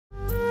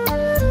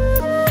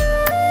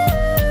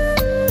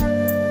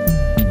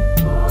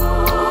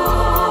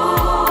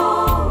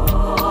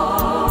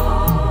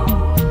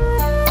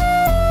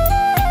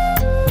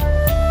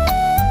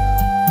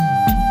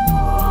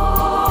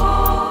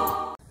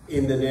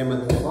name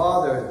of the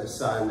Father, the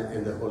Son,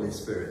 and the Holy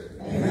Spirit.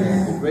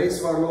 Amen. The grace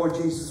of our Lord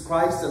Jesus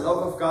Christ, the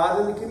love of God,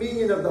 and the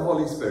communion of the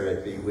Holy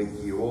Spirit be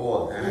with you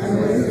all.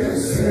 And with your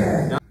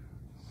spirit.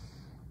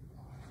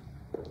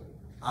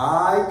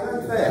 I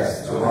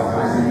confess to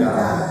Almighty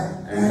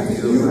God and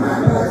to you,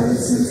 my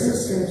brothers and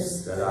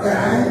sisters, that I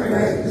have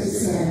greatly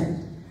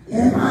sinned,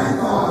 in my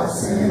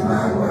thoughts and in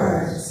my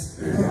words,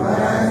 in what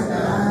I have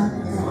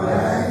done and what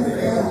I have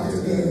failed to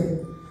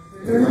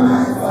do. Through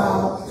my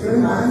fault, through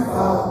my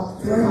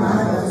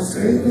most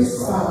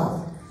grievous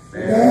fault.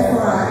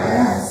 Therefore I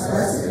ask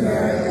Blessed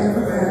Mary,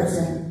 ever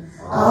Virgin,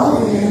 all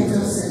the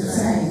angels and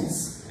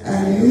saints,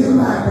 and you,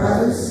 my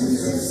brothers and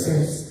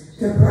sisters,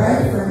 to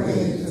pray for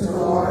me to the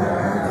Lord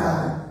our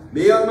God.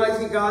 May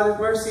Almighty God have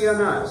mercy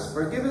on us,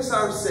 forgive us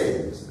our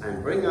sins,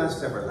 and bring us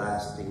to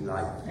everlasting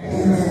life.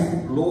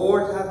 Amen.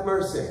 Lord, have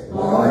mercy.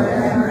 Lord,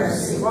 have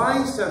mercy.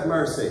 Christ, have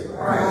mercy.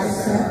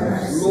 Christ, have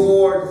mercy.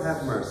 Lord,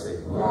 have mercy.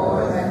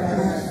 Lord, have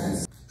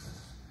mercy.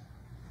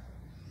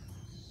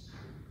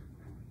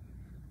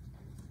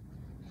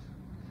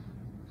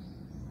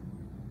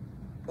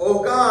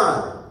 O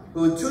God,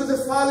 who through the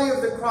folly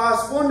of the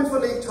cross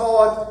wonderfully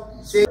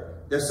taught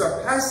the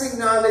surpassing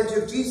knowledge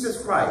of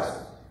Jesus Christ,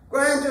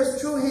 grant us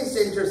through his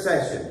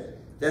intercession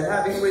that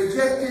having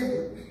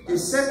rejected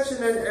deception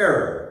and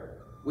error,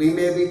 we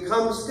may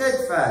become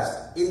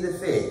steadfast in the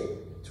faith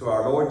through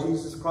our Lord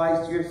Jesus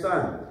Christ, your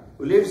Son,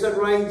 who lives and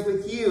reigns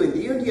with you in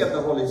the unity of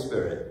the Holy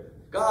Spirit,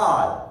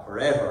 God,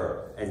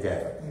 forever and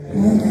ever.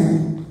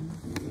 Amen.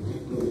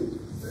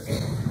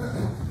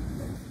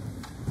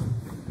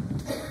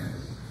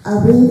 A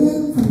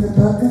reading from the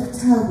book of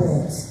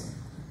Tobit,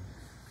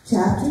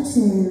 chapter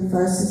 2,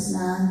 verses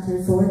 9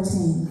 through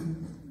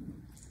 14.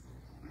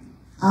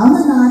 On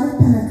the night of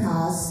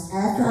Pentecost,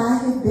 after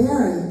I had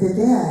buried the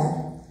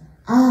dead,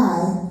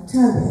 I,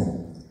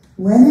 Tobit,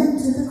 went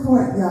into the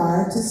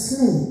courtyard to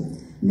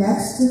sleep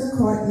next to the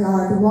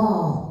courtyard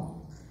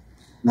wall.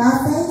 My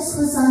face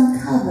was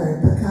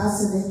uncovered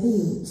because of the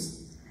heat.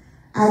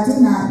 I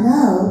did not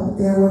know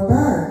there were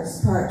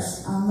birds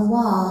perched on the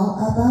wall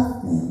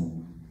above me,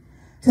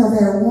 till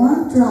their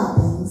warm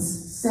droppings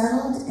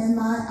settled in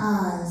my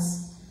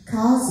eyes,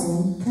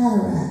 causing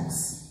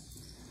cataracts.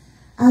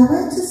 I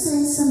went to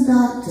see some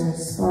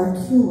doctors for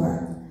a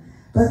cure,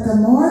 but the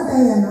more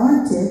they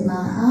anointed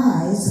my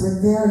eyes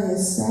with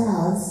various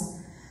salves,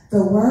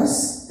 the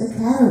worse the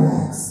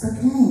cataracts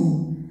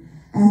became,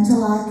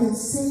 until I could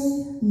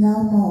see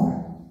no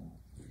more.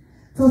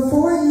 For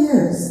 4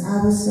 years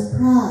I was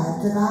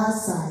deprived of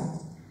eyesight,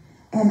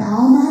 and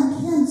all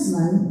my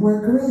kinsmen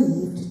were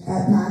grieved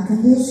at my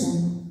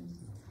condition.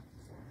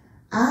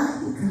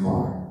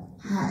 Ahikar,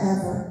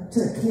 however,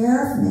 took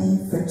care of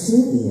me for 2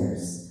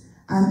 years,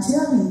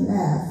 until he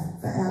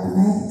left for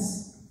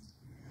Elymais.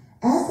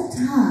 At the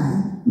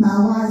time,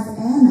 my wife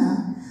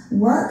Anna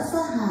worked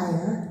for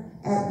hire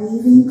at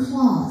weaving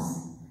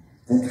cloth,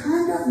 the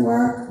kind of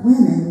work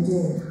women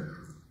do.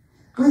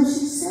 When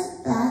she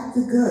sent back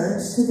the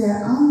goods to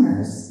their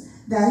owners,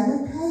 they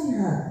would pay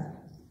her.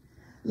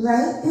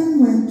 Late in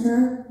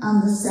winter,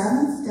 on the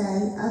 7th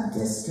day of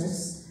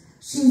distress,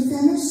 she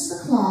finished the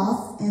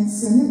cloth and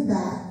sent it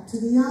back to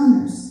the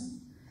owners.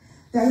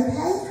 They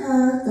paid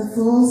her the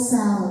full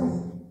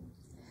salary,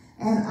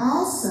 and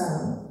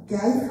also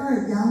gave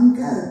her a young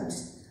goat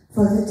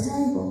for the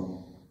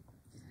table.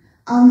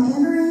 On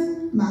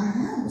entering my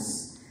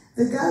house,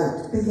 the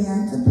goat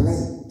began to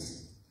bleat.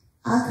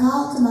 I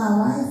called to my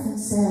wife and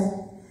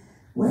said,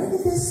 "Where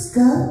did this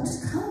goat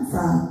come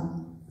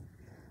from?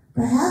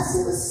 Perhaps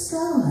it was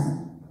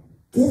stolen.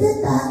 Give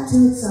it back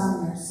to its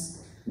owners.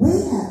 We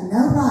have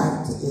no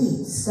right to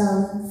eat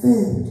stolen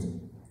food."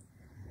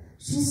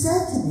 She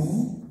said to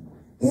me,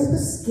 "It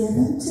was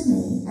given to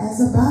me as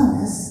a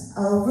bonus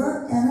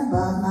over and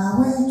above my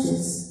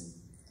wages."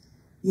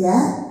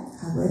 Yet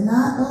I would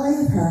not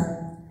believe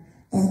her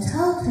and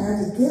told her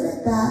to give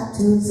it back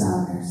to its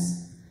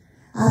owners.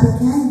 I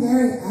became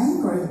very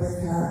angry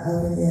with her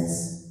over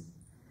this.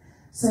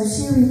 So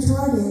she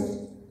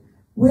retorted,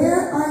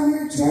 "Where are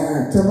your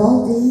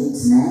charitable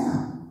deeds now?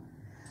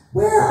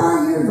 Where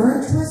are your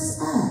virtuous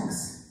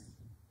acts?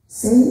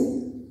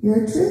 See,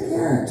 your true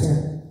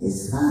character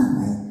is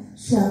finally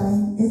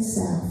showing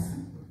itself."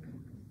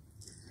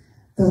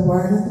 The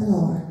word of the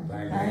Lord.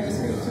 Thanks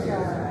be to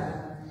God.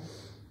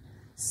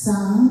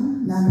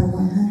 Psalm number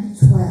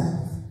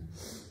 112.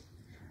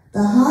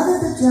 The heart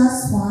of the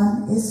just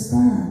one is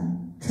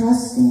firm,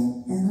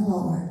 trusting in the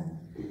Lord.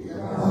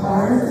 The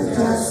heart of the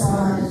just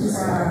one is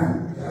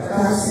firm,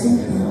 trusting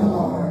in the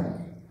Lord.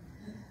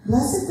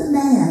 Blessed the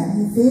man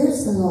who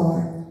fears the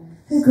Lord,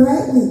 who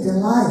greatly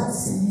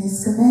delights in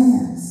his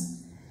commands.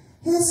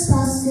 His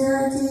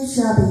posterity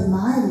shall be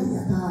mighty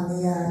upon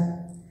the earth.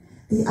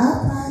 The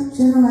upright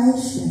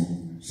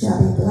generation shall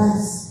be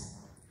blessed.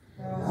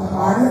 The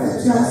heart of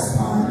the just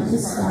one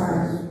is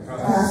firm,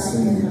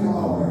 trusting in the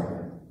Lord.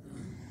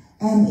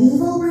 An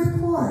evil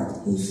report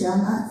he shall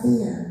not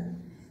fear.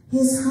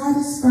 His heart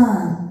is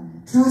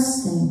firm,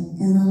 trusting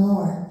in the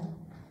Lord.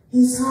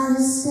 His heart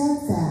is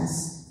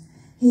steadfast.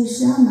 He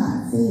shall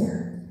not fear.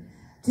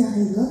 till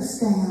he looks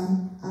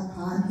down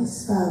upon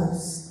his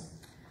foes.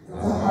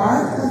 The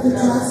heart of the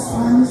just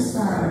one is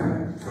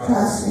firm,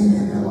 trusting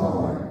in the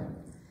Lord.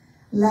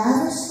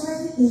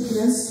 Lavishly he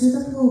gives to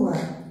the poor.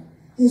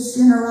 His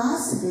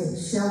generosity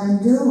shall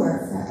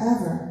endure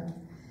forever.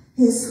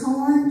 His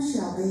horn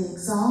shall be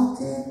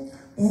exalted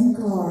in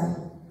glory.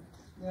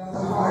 The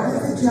heart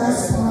of the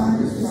just one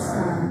is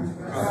firm,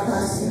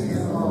 trusting in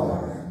the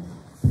Lord.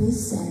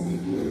 Please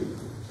sing.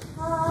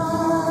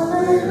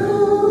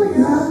 Hallelujah,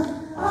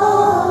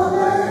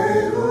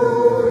 hallelujah,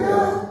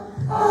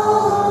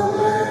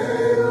 hallelujah.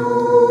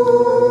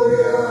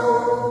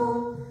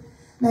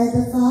 May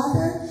the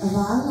Father of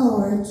our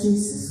Lord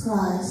Jesus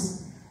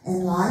Christ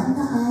enlighten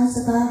the eyes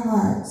of our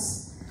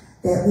hearts,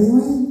 that we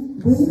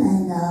may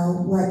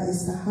know what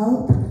is the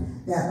hope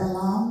that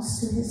belongs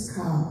to his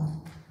call.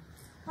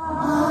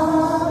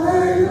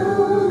 Hallelujah,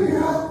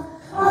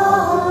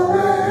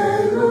 hallelujah,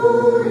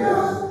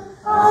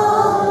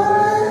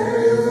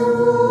 hallelujah.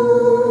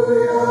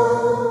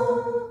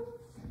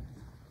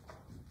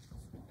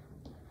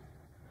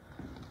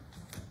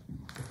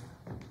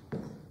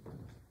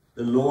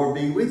 The Lord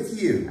be with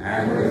you.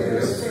 And with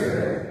your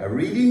spirit. A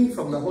reading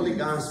from the Holy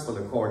Gospel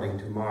according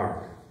to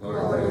Mark.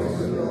 Glory to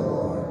you,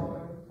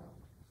 Lord.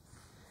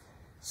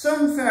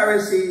 Some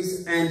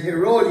Pharisees and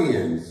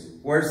Herodians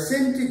were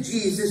sent to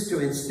Jesus to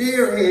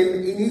ensnare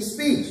him in his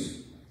speech.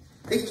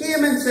 They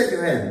came and said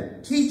to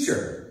him,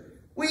 "Teacher,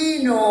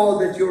 we know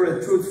that you're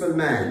a truthful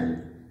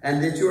man,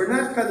 and that you are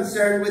not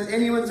concerned with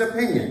anyone's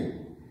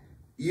opinion.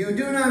 You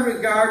do not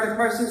regard a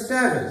person's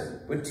status,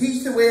 but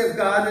teach the way of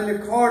God in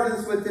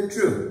accordance with the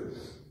truth.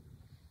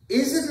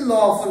 Is it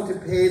lawful to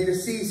pay the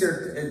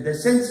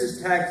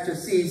census tax to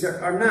Caesar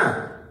or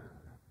not?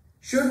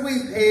 Should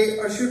we pay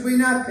or should we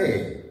not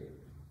pay?"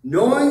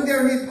 Knowing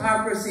their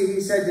hypocrisy, he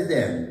said to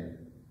them,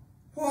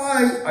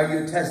 "Why are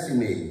you testing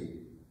me?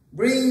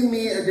 Bring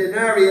me a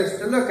denarius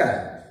to look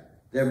at."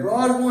 They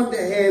brought one to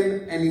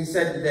him, and he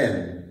said to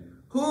them,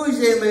 "Whose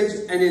image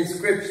and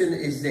inscription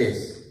is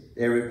this?"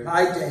 They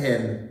replied to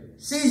him,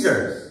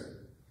 "Caesar's."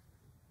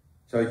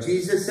 So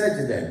Jesus said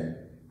to them,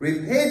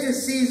 "Repay to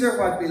Caesar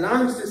what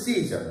belongs to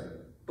Caesar,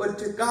 but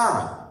to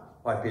God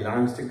what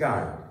belongs to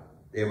God."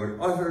 They were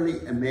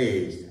utterly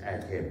amazed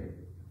at him.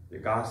 The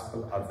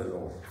Gospel of the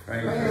Lord.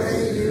 Praise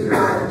to you,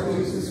 Lord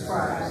Jesus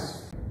Christ.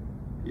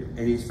 If you have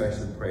any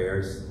special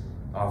prayers,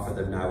 offer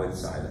them now in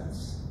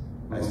silence.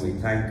 As we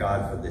thank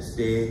God for this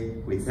day,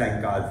 we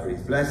thank God for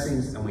his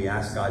blessings, and we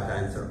ask God to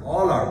answer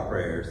all our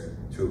prayers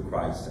through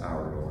Christ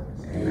our Lord.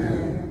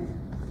 Amen.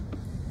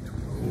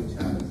 Each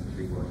have a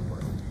 3-word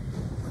word.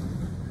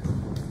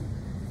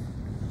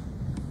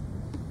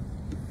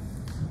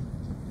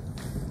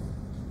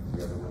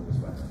 The other one was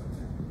what? The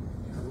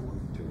other one,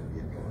 two,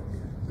 yeah, go on,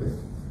 yeah. Good.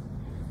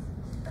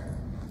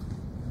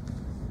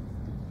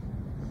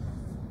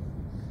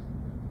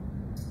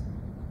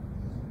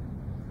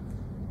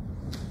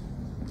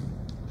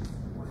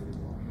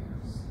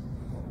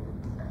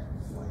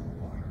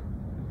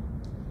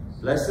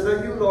 Blessed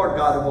are you, Lord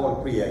God of all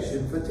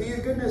creation, for to your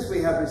goodness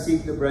we have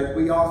received the bread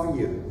we offer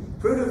you,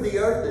 fruit of the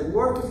earth and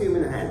work of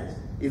human hands.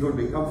 It will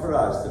become for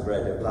us the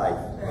bread of life.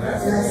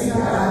 Blessed be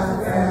God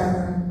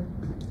forever.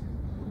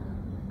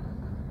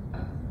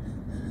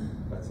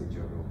 That's it,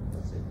 Joe.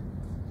 That's it.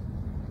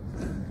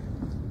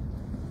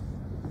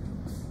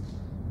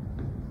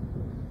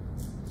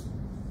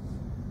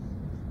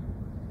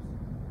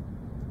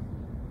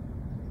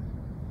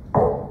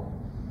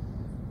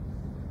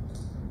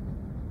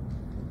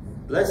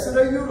 Blessed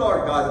are you,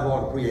 Lord God of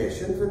all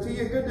creation, for to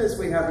your goodness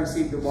we have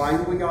received the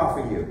wine we offer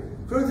you,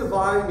 fruit of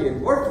vine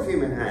and work of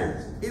human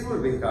hands. It will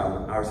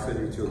become our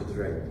spiritual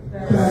drink.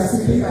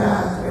 Blessed be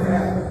God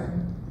forever.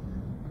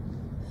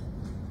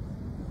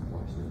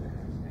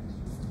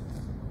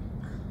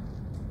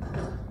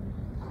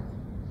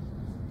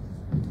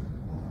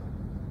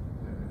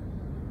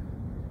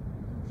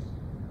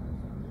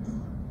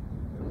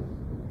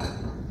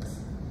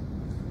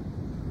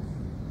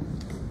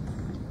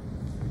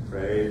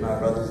 Pray, my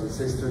brothers and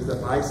sisters,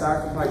 that my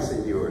sacrifice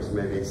and yours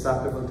may be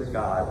acceptable to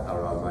God,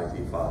 our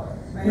Almighty Father.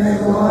 May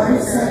the Lord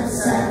accept the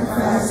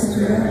sacrifice into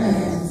your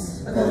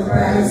hands, for the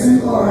praise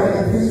and glory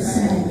of his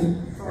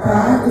name, for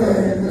our good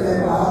and the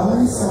good of all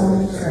his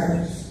holy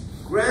church.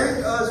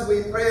 Grant us,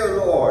 we pray,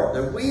 O Lord,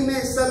 that we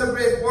may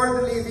celebrate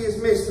worthily these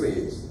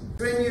mysteries,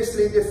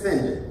 strenuously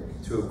defended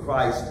through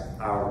Christ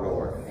our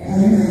Lord.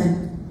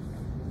 Amen.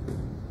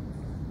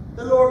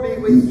 The Lord be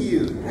with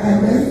you.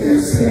 And with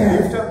your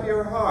spirit. Lift up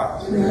your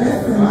hearts. We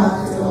lift them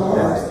up to the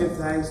Let us Lord. give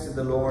thanks to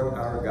the Lord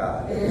our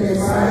God. It is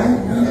right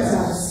and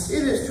just.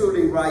 It is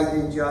truly right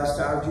and just,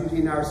 our duty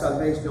and our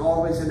salvation,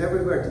 always and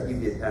everywhere to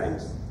give you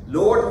thanks.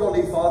 Lord,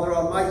 Holy Father,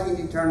 Almighty and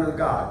Eternal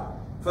God,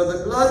 for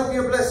the blood of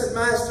your blessed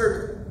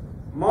Master,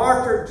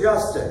 Martyr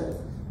Justin,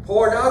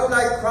 poured out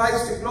like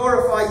Christ to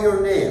glorify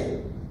your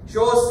name,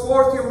 shows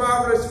forth your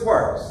marvelous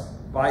works,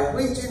 by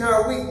which in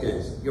our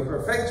weakness you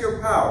perfect your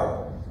power,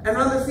 and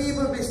on the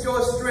feeble bestow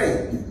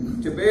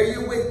strength to bear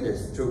you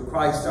witness through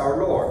Christ our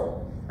Lord.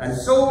 And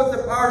so with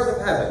the powers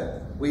of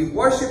heaven, we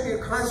worship you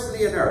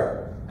constantly on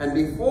earth, and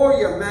before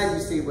your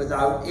majesty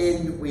without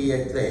end we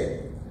acclaim.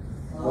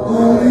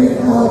 Holy,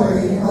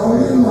 holy,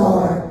 holy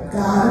Lord,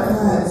 God of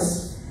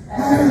hosts,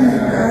 heaven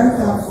and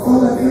earth are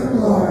full of your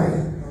glory.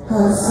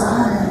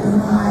 Hosanna in the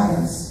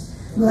highest.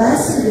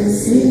 Blessed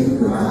is he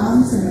who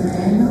comes in the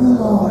name of the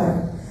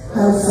Lord.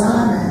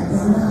 Hosanna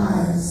in the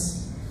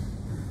highest.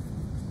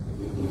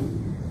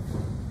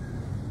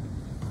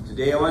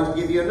 Today I want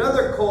to give you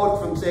another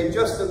quote from St.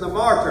 Justin the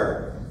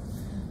Martyr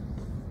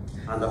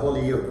on the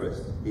Holy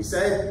Eucharist. He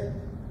said,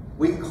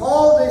 "We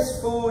call this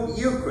food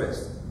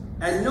Eucharist,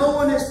 and no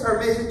one is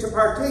permitted to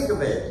partake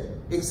of it,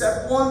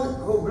 except one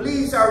who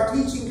believes our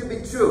teaching to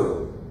be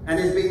true, and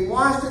is being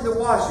washed in the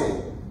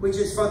washing, which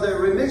is for the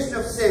remission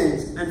of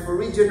sins and for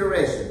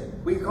regeneration,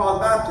 we call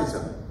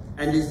baptism,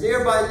 and is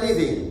thereby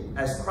living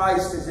as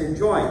Christ is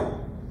enjoined.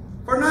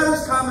 For not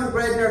as common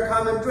bread nor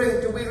common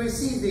drink do we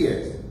receive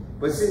these,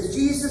 but since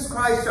Jesus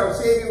Christ our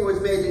Saviour was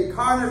made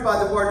incarnate by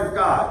the Word of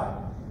God,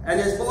 and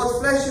is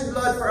both flesh and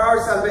blood for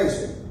our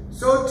salvation,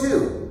 so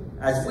too,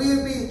 as we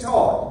have been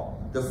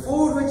taught, the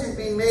food which is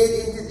being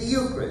made into the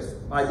Eucharist,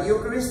 by the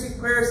Eucharistic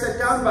prayer set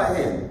down by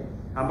him,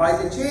 and by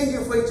the change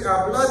of which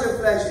our blood and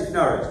flesh is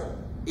nourished,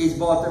 is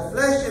both the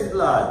flesh and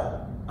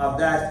blood of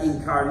that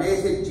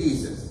incarnated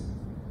Jesus.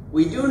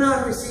 We do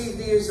not receive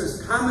these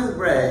as common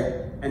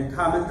bread and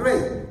common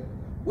drink.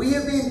 We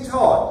have been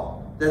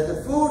taught that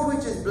the food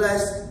which is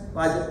blessed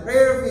by the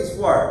prayer of his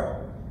word,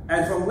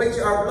 and from which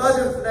our blood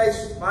and flesh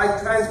by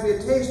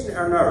transmutation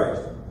are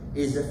nourished,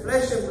 is the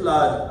flesh and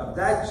blood of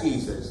that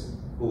Jesus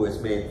who was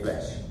made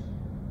flesh."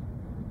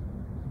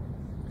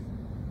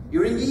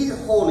 You're indeed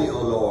holy,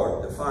 O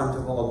Lord, the fount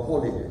of all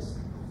holiness.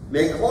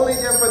 Make holy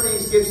therefore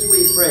these gifts,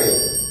 we pray,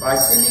 by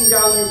sending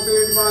down your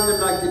Spirit upon them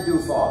like the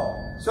dewfall,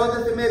 so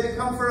that they may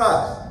become for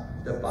us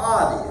the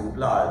body and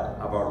blood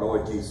of our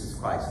Lord Jesus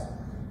Christ.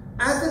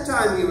 At the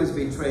time he was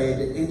betrayed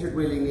and entered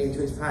willingly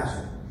into his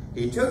passion,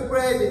 he took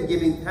bread and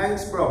giving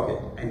thanks broke it,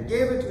 and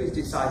gave it to his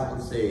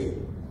disciples,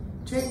 saying,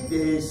 "Take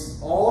this,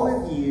 all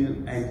of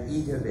you, and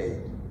eat of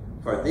it,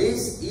 for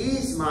this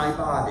is my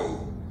body,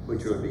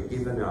 which will be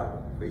given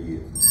up for you."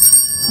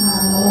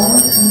 My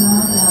Lord and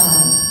my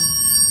God.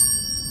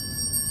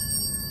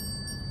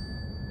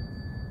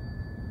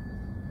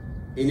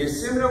 In a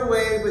similar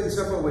way, when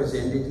supper was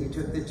ended, he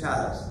took the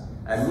chalice,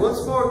 and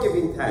once more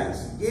giving thanks,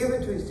 he gave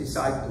it to his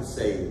disciples,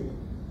 saying,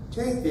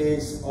 "Take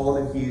this, all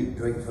of you,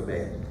 drink from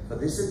it, for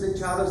this is the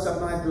chalice of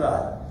my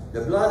blood,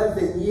 the blood of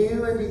the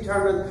new and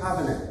eternal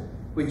covenant,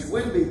 which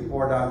will be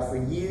poured out for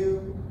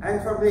you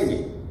and for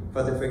many,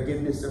 for the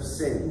forgiveness of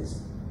sins.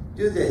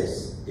 Do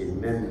this in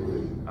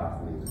memory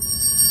of me."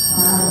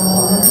 My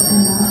Lord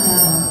and my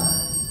God.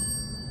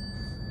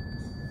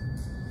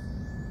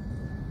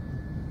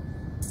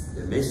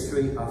 The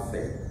mystery of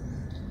faith.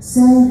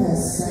 Save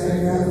us,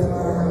 Savior of the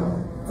world,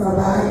 for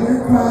by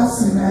your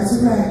cross and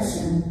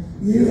resurrection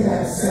you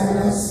have set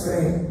us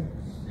free.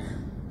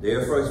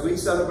 Therefore, as we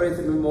celebrate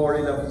the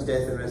memorial of his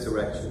death and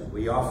resurrection,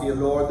 we offer you,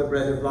 Lord, the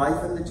bread of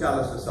life and the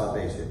chalice of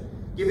salvation,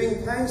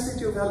 giving thanks that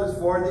you have held us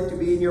worthy to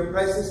be in your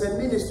presence and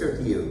minister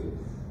to you.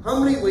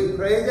 Humbly we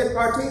pray that,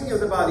 partaking of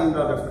the body and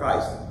blood of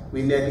Christ,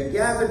 we may be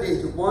gathered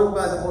into one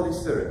by the Holy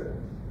Spirit.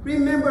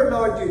 Remember,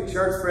 Lord, your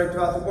church spread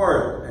throughout the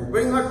world, and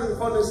bring her to the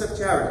fullness of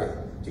charity,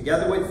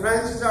 together with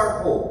Francis our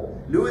Pope,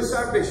 Louis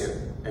our Bishop,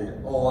 and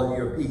all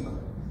your people.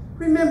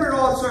 Remember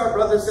also our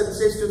brothers and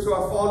sisters who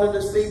have fallen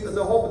asleep in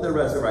the hope of the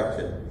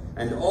resurrection,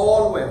 and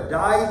all who have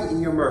died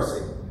in your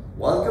mercy.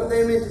 Welcome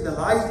them into the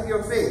light of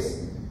your face.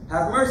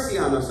 Have mercy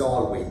on us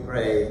all, we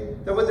pray,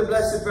 that with the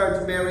Blessed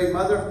Virgin Mary,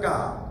 Mother of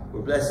God,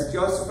 with Blessed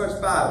Joseph our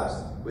spouse,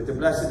 with the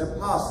blessed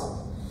apostles,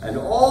 and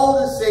all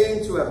the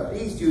saints who have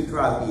pleased you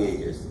throughout the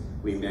ages,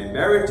 we may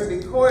merit to be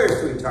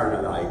co-heirs to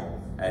eternal life,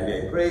 and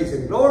may praise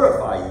and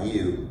glorify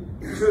you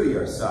through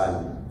your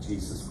Son,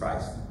 Jesus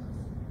Christ.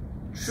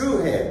 Through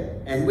him,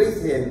 and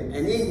with him,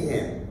 and in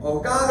him, O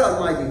God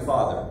Almighty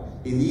Father,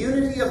 in the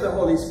unity of the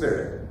Holy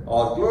Spirit,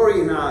 all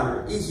glory and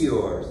honor is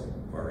yours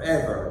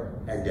forever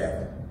and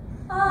ever.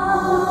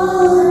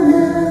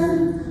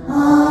 Amen.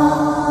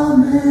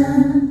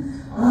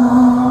 Amen.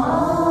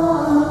 Amen.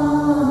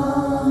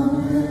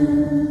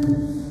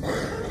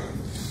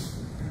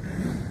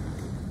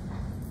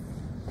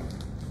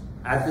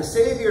 At the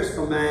Saviour's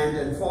command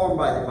and formed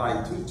by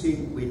divine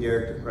teaching, we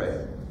dare to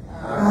pray.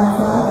 Our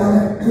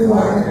Father, who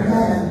art in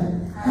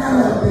heaven,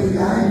 hallowed be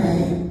thy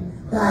name.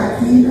 Thy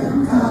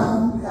kingdom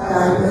come,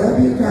 thy will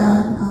be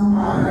done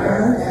on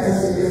earth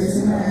as it is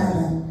in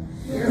heaven.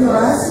 Give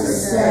us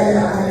this day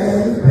our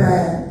daily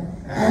bread,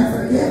 and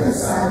forgive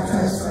us our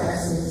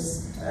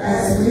trespasses,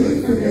 as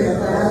we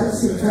forgive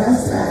those who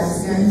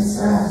trespass against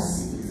us.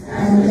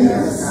 And lead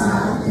us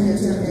not into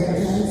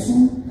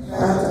temptation,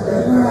 but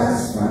deliver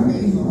us from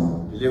evil.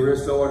 Deliver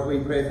us, Lord, we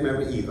pray, from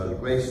every evil.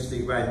 Graciously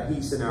grant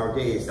peace in our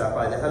days, that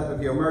by the help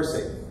of your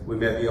mercy we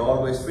may be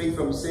always free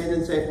from sin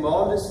and safe from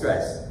all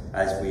distress,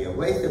 as we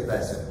await the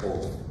blessed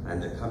hope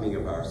and the coming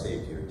of our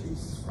Saviour,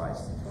 Jesus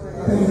Christ.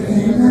 The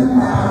kingdom,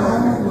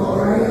 power, and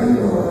glory are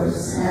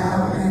yours,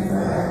 now and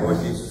forever. Lord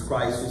Jesus Christ,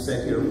 Christ, who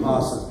said to your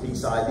apostles,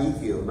 peace I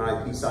leave you, my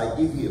peace I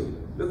give you.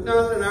 Look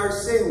not on our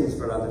sins,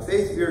 but on the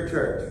faith of your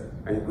church,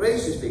 and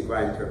graciously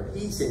grant her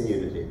peace and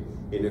unity,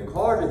 in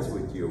accordance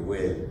with your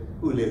will,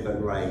 who live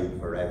and reign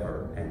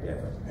forever and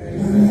ever.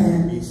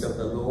 Amen. The peace of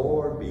the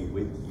Lord be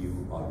with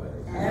you always.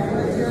 And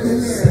with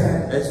your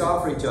spirit. Let's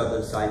offer each other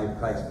the sign of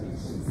Christ's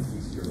peace.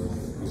 Peace, your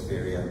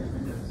mysterium.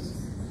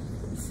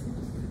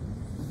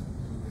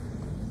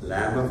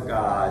 Lamb of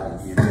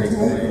God, you take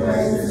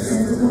away the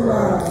sins of the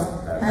world.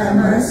 Have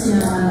mercy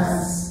on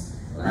us.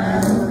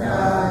 Lamb of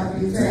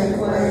God, you take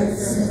away the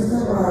sins of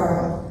the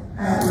world.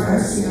 Have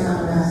mercy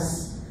on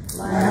us.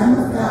 Lamb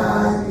of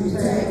God, you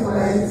take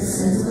away the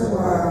sins of the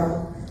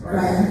world.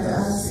 Grant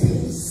us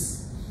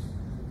peace.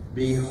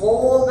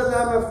 Behold the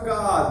Lamb of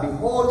God.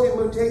 Behold him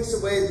who takes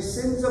away the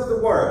sins of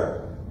the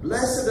world.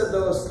 Blessed are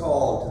those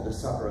called to the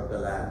supper of the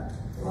Lamb.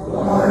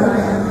 Lord, I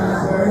am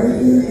not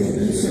worthy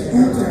that you should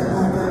enter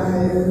under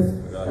my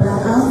roof, but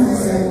only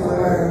say the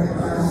word, and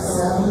my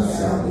soul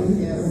shall be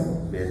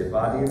healed. May the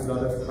body and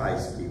blood of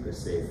Christ keep us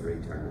safe for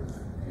eternity.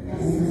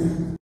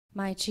 Amen.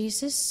 My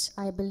Jesus,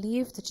 I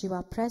believe that you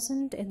are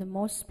present in the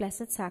most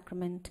blessed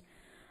sacrament.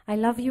 I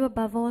love you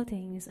above all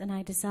things, and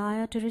I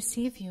desire to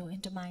receive you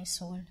into my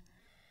soul.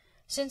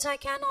 Since I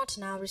cannot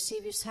now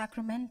receive you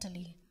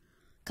sacramentally,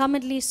 come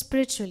at least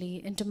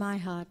spiritually into my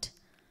heart.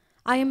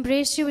 I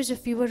embrace you as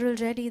if you were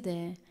already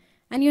there,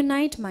 and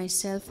unite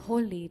myself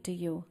wholly to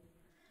you.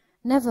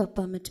 Never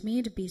permit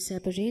me to be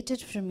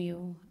separated from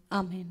you.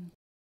 Amen.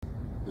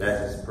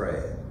 Let us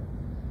pray.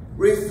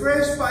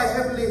 Refreshed by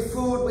heavenly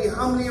food, we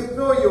humbly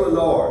implore you, O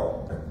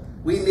Lord,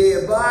 we may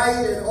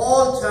abide at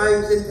all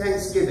times in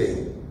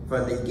thanksgiving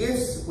for the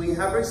gifts we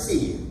have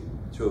received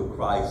through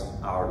Christ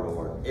our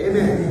Lord.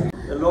 Amen.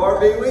 The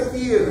Lord be with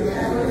you.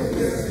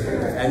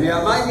 And may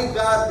Almighty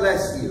God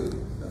bless you,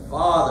 the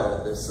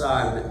Father, the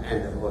Son,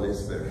 and the Holy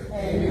Spirit.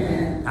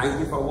 Amen. Thank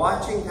you for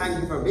watching.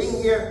 Thank you for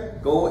being here.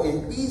 Go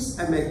in peace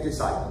and make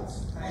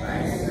disciples.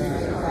 Thanks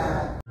be to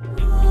God.